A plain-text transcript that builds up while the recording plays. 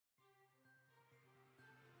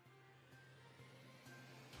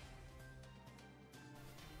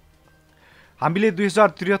हामीले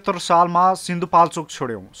 2073 सालमा सिन्धुपाल्चोक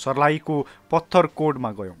छोड्यौं। सर्लाहीको पत्थर कोडमा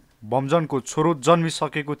गयौं। बमजनको छोरो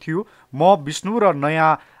जन्मिसकेको थियो। म, विष्णु र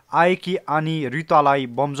नयाँ आएकी आनी रितालाई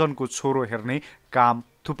बमजनको छोरो हेर्ने काम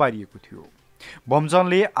थुपारिएको थियो।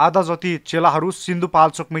 बमजनले आधा जति चेलाहरू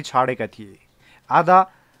सिन्धुपाल्चोकमै छाडेका थिए, आधा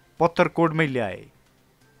पत्थरकोटमै ल्याए।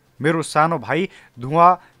 मेरो सानो भाइ धुवा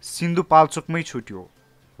सिन्धुपाल्चोकमै छुट्यो।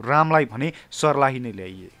 रामलाई भने सर्लाही नै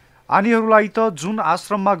ल्याइए। आनीहरूलाई त जुन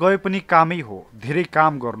आश्रममा गए पनि कामै हो, धेरै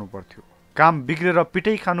काम गर्नु पर्थ्यो। काम बिग्रेर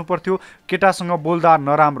पिटै खानु पर्थ्यो। केटासँग बोल्दा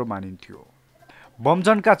नराम्रो मानिन्थ्यो।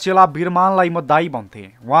 बमजनका चेला बिरमानलाई म दाई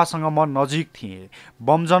भन्थे। उहाँसँग म नजिक थिएँ।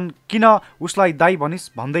 बमजन किन उसलाई दाई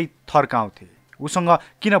भनिस् भन्दै थर्काउँथे। उसँग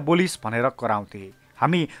किन बोलिस् भनेर कराउँथे।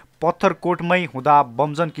 हामी पत्थरकोटमै हुँदा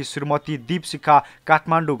बमजनकी श्रीमती दीपशिखा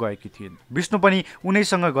काठमाडौँ गएकी थिइन्। विष्णु पनि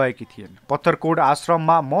उनैसँग गएकी थिइन्। पत्थरकोट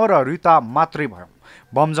आश्रममा म र रिता मात्रै भयौँ।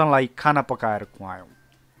 बमजनलाई खाना पकाएर खुवायौँ।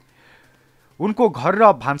 उनको घर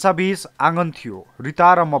र भान्साबीच आँगन थियो।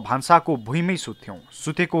 रिता र म भान्साको भुइँमै सुत्थ्यौँ।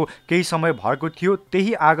 सुतेको केही समय भएको थियो।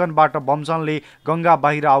 त्यही आँगनबाट बमजनले गङ्गा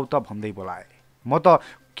बाहिर आऊ त भन्दै बोलाए। म त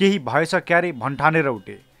केही भएछ क्यारे भन्ठानेर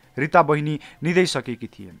उठे। रिता बहिनी निदैसकेकी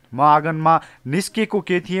थिइन्। म आँगनमा निस्केको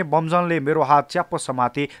के थिएँ। बमजनले मेरो हात च्याप्प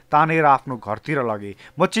समाते, तानेर आफ्नो घरतिर लगे।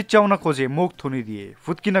 म चिच्याउन खोजेँ, मुख थुनिदिए,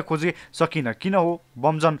 फुत्किन खोजेँ, सकिन। किन हो?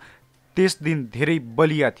 बमजन त्यस दिन धेरै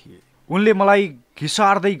बलिया थिए। उनले मलाई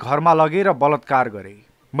घिसार्दै घरमा लगेर बलात्कार गरे।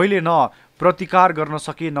 मैले न प्रतिकार गर्न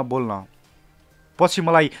सके न बोल्न। पछि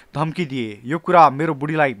मलाई धम्की दिए, यो कुरा मेरो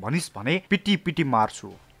बुढीलाई भनिस् भने पिटी पिटी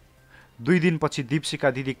मार्छु। 2 दिनपछि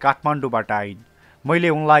दीपशिखा दिदी काठमाडौँबाट आइन्। मैले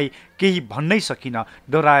उनलाई केही भन्नै सकिन,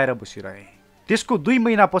 डराएर बसिरहेँ। त्यसको 2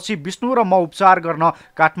 महिनापछि विष्णु र म उपचार गर्न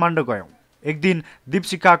काठमाडौँ गयौँ। एक दिन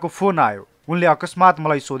दीपशिखाको फोन आयो। उनले अकस्मात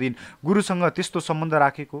मलाई सोधिन्, गुरुसँग त्यस्तो सम्बन्ध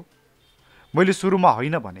राखेको? मैले सुरुमा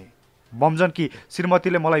होइन भने। बमजनकी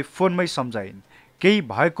श्रीमतीले मलाई फोनमै सम्झाइन्, केही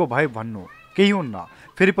भएको भए भन्नु, केही हुन्न,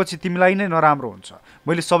 फेरि पछि तिमीलाई नै नराम्रो हुन्छ।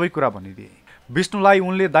 मैले सबै कुरा भनिदिएँ। विष्णुलाई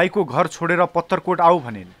उनले दाईको घर छोडेर पत्थरकोट आऊ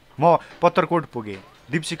भनिन्। म पत्थरकोट पुगेँ।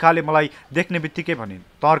 दीपशिखाले मलाई देख्ने बित्तिकै भनिन्,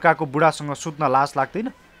 त अर्काको बुढासँग सुत्न लाज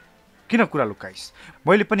लाग्दैन? किन कुरा लुकाइस्?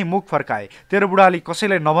 मैले पनि मुख फर्काएँ। तेरो बुढाले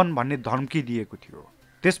कसैलाई नभन् भन्ने धम्की दिएको थियो।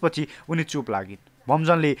 त्यसपछि उनी चुप लागिन्।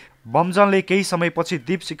 बमजनले केही समयपछि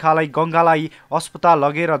दीपशिखालाई गङ्गालाई अस्पताल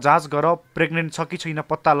लगेर जाँच गर, प्रेग्नेन्ट छ कि छैन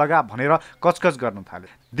पत्ता लगा भनेर कचकच गर्न थाले।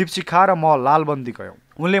 दीपशिखा र म लालबन्दी गयौँ।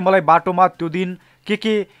 उनले मलाई बाटोमा त्यो दिन के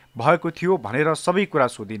भएको थियो भनेर सबै कुरा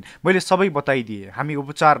सोधिन्। मैले सबै बताइदिएँ। हामी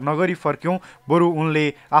उपचार नगरी फर्क्यौँ, बरु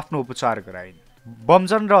उनले आफ्नो उपचार गराइन्।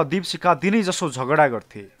 बमजन र दीपशिखा दिनै जसो झगडा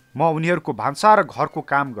गर्थे। म उनीहरूको भान्सा र घरको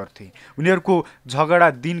काम गर्थेँ। उनीहरूको झगडा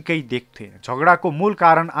दिनकै देख्थे। झगडाको मूल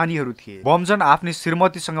कारण आनीहरू थिए। बमजन आफ्नी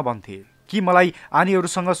श्रीमतीसँग भन्थे कि मलाई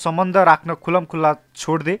आनीहरूसँग सम्बन्ध राख्न खुलमखुल्ला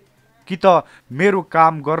छोड्दे कि त मेरो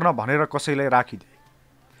काम गर्न भनेर कसैलाई राखिदे।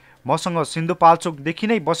 मसँग सिन्धुपाल्चोकदेखि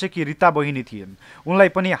नै बसेकी रिता बहिनी थिइन्। उनलाई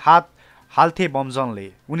पनि हात हाल्थे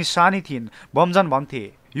बमजनले। उनी सानी थिइन्। बमजन भन्थे,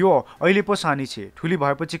 यो अहिले पो सानी छे, ठुली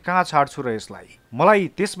भएपछि कहाँ छाड्छु र यसलाई। मलाई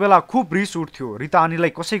त्यस बेला खुब रिस उठ्थ्यो। रिता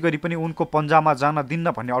आनीलाई कसै गरी पनि उनको पन्जामा जान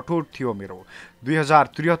दिन्न भन्ने अठोट थियो मेरो।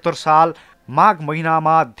 2073 साल माघ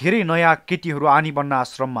महिनामा धेरै नयाँ केटीहरू आनी बन्न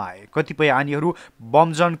आश्रममा आए। कतिपय आनीहरू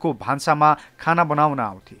बमजनको भान्सामा खाना बनाउन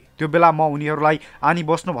आउँथे। त्यो बेला म उनीहरूलाई आनी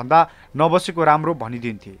बस्नुभन्दा नबसेको राम्रो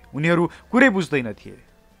भनिदिन्थे। उनीहरू कुरै बुझ्दैनथे।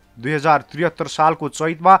 2073 सालको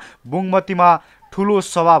चैतमा बुङमतीमा ठुलो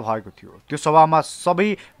सभा भएको थियो। त्यो सभामा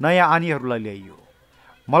सबै नयाँ आनीहरूलाई ल्याइयो।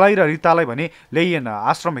 मलाई र रितालाई भने ल्याइएन,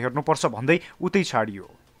 आश्रम हेर्नुपर्छ भन्दै उतै छाडियो।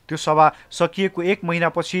 त्यो सभा सकिएको 1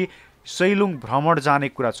 महिनापछि सैलुङ भ्रमण जाने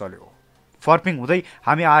कुरा चल्यो। फर्पिङ हुँदै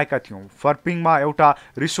हामी आएका थियौँ। फर्पिङमा एउटा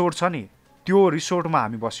रिसोर्ट छ नि, त्यो रिसोर्टमा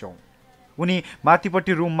हामी बस्यौँ। उनी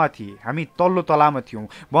माथिपट्टि रुममा थिए, हामी तल्लो तलामा थियौँ।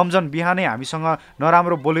 बमजन बिहानै हामीसँग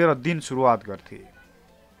नराम्रो बोलेर दिन सुरुवात गर्थे।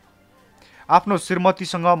 आफ्नो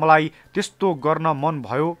श्रीमतीसँग मलाई त्यस्तो गर्न मन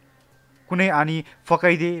भयो, कुनै आनी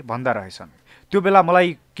फकाइदे भन्दा रहेछन्। त्यो बेला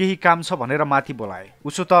मलाई केही काम छ भनेर माथि बोलाए।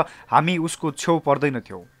 उसो त हामी उसको छेउ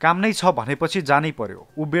पर्दैनथ्यौँ। काम नै छ भनेपछि जानै पर्यो।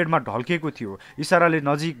 ऊ बेडमा ढल्किएको थियो। इसाराले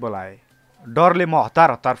नजिक बोलाए। डरले म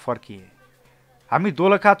हतार हतार फर्किएँ। हामी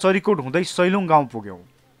दोलखा चरीकोट हुँदै सैलुङ गाउँ पुग्यौँ।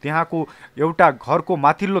 त्यहाँको एउटा घरको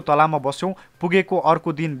माथिल्लो तलामा बस्यौँ। पुगेको अर्को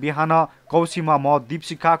दिन बिहान कौसीमा म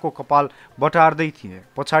दीपशिखाको कपाल बटार्दै थिएँ।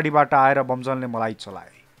 पछाडिबाट आएर बमजनले मलाई चलाए।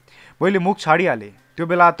 मैले मुख छाडिहालेँ। त्यो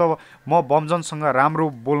बेला त म बमजनसँग राम्रो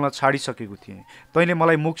बोल्न छाडिसकेको थिएँ। तैँले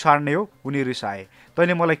मलाई मुख छाड्ने हो? उनी रिसाए।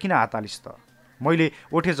 तैँले मलाई किन हात हालिस् त? मैले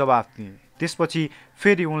ओठे जवाफ दिएँ। त्यसपछि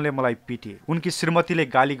फेरि उनले मलाई पिटे। उनकी श्रीमतीले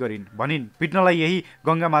गाली गरिन्। भनिन्, पिट्नलाई यही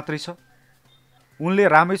गङ्गा मात्रै छ? उनले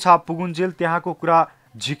रामेछाप पुगुन्जेल त्यहाँको कुरा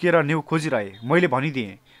झिकेर न्यु खोजिरहे। मैले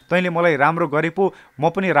भनिदिएँ, तैँले मलाई राम्रो गरे पो म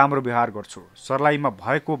पनि राम्रो व्यवहार गर्छु। सर्लाहीमा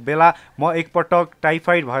भएको बेला म एकपटक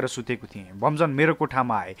टाइफाइड भएर सुतेको थिएँ। बमजन मेरो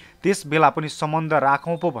कोठामा आए। त्यस बेला पनि सम्बन्ध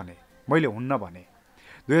राखौँ पो भने। मैले हुन्न भने।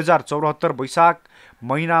 2074 वैशाख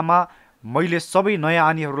महिनामा मैले सबै नयाँ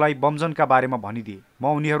आनीहरूलाई बमजनका बारेमा भनिदिएँ।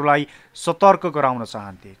 म उनीहरूलाई सतर्क गराउन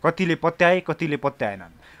चाहन्थे। कतिले पत्याए, कतिले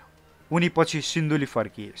पत्याएनन्। उनी पछि सिन्धुली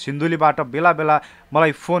फर्किए। सिन्धुलीबाट बेला बेला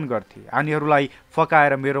मलाई फोन गर्थे। आनीहरूलाई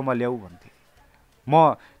फकाएर मेरोमा ल्याऊ भन्थे।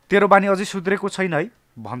 म तेरो बानी अझै सुध्रेको छैन है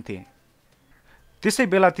भन्थे। त्यसै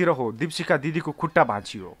बेलातिर हो दीप्सिका दिदीको खुट्टा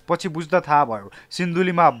भाँचियो। पछि बुझ्दा थाहा भयो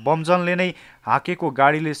सिन्धुलीमा बमजनले नै हाकेको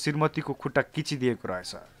गाडीले श्रीमतीको खुट्टा किचिदिएको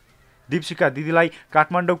रहेछ। दीप्सिका दिदीलाई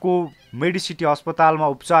काठमाडौँको मेडिसिटी अस्पतालमा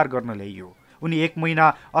उपचार गर्न ल्याइयो। उनी 1 महिना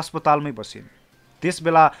अस्पतालमै बसिन्। त्यस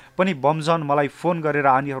बेला पनि बमजन मलाई फोन गरेर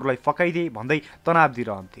आनीहरूलाई फकाइदिए भन्दै तनाव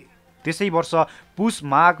दिइरहन्थे। त्यसै वर्ष पुस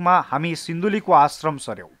माघमा हामी सिन्धुलीको आश्रम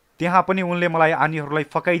सर्यौँ। त्यहाँ पनि उनले मलाई आनीहरूलाई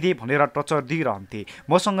फकाइदिए भनेर टचर दिइरहन्थे।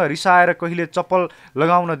 मसँग रिसाएर कहिले चप्पल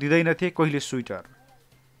लगाउन दिँदैनथे, कहिले स्वेटर।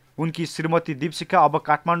 उनकी श्रीमती दीप्सिका अब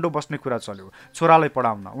काठमाडौँ बस्ने कुरा चल्यो। छोरालाई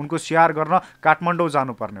पढाउन, उनको स्याहार गर्न काठमाडौँ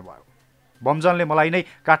जानुपर्ने भयो। बमजनले मलाई नै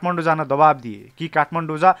काठमाडौँ जान दबाब दिए। कि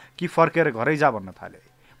काठमाडौँ जा कि फर्केर घरै जा भन्न थाले।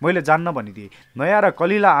 मैले जान्न भनिदिएँ। नयाँ र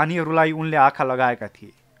कलिला आनीहरूलाई उनले आँखा लगाएका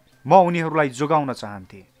थिए। म उनीहरूलाई जोगाउन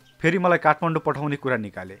चाहन्थे। फेरि मलाई काठमाडौँ पठाउने कुरा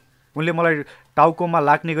निकाले। उनले मलाई टाउकोमा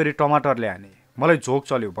लाग्ने गरी टमाटर ल्याए। मलाई झोक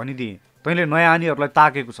चल्यो। भनिदिएँ, तैँले नयाँ आनीहरूलाई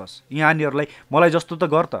ताकेको छस्। यी आनीहरूलाई मलाई जस्तो त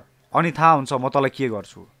गर त, अनि थाहा हुन्छ म तँलाई के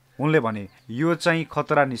गर्छु। उनले भने, यो चाहिँ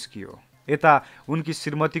खतरा निस्कियो। यता उनकी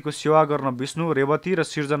श्रीमतीको सेवा गर्न विष्णु, रेवती र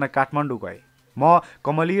सिर्जना काठमाडौँ गए। म,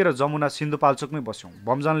 कमली र जमुना सिन्धुपाल्चोकमै बस्यौँ।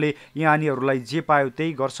 बमजनले यी आनीहरूलाई जे पायो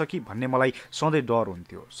त्यही गर्छ कि भन्ने मलाई सधैँ डर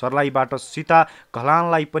हुन्थ्यो। सर्लाहीबाट सीता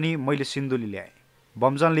घलानलाई पनि मैले सिन्धुली ल्याएँ।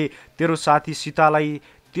 बमजनले तेरो साथी सीतालाई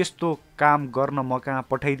त्यस्तो काम गर्न म कहाँ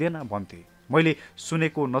पठाइदिएन भन्थे। मैले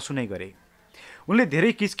सुनेको नसुनै गरेँ। उनले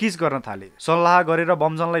धेरै किचकिच गर्न थाले। सल्लाह गरेर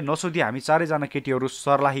बमजनलाई नसोधी हामी 4 जना केटीहरू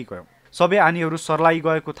सर्लाही गयौँ। सबै आनीहरू सर्लाही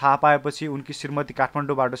गएको थाहा पाएपछि उनकी श्रीमती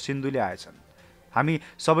काठमाडौँबाट सिन्धुली आएछन्। हामी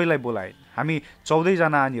सबैलाई बोलाइन्। हामी 14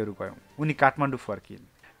 जना आनीहरू गयौँ। उनी काठमाडौँ फर्किन्।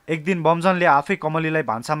 एक दिन बमजनले आफै कमलीलाई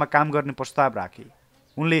भान्सामा काम गर्ने प्रस्ताव राखे।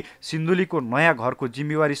 उनले सिन्धुलीको नयाँ घरको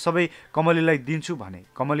जिम्मेवारी सबै कमलीलाई दिन्छु भने।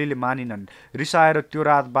 कमलीले मानिनन्। रिसाएर त्यो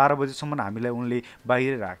रात 12 बजेसम्म हामीलाई उनले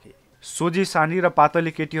बाहिरै राखे। सोझी सानी र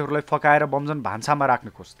पातली केटीहरूलाई फकाएर बमजन भान्सामा राख्न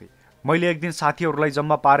खोज्थे। मैले एक दिन साथीहरूलाई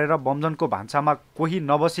जम्मा पारेर बमजनको भान्सामा कोही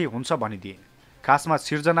नबसी हुन्छ भनिदिएँ। खासमा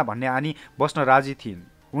सिर्जना भन्ने आनी बस्न राजी थिइन्।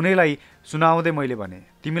 उनीलाई सुनाउँदै मैले भने,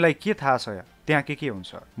 तिमीलाई के थाहा छ त्यहाँ के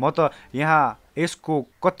हुन्छ? म त यहाँ यसको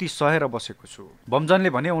कति सहेर बसेको छु। बमजनले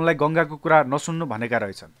भने उनलाई गङ्गाको कुरा नसुन्नु भनेका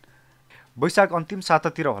रहेछन्। वैशाख अन्तिम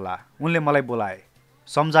सातातिर होला। उनले मलाई बोलाए,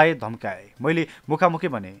 सम्झाए, धम्काए। मैले मुखामुखी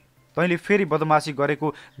भने, तैँले फेरि बदमासी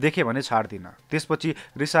गरेको देखे भने छाड्दिन। त्यसपछि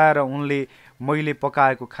रिसाएर उनले मैले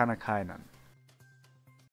पकाएको खाना खाएनन्।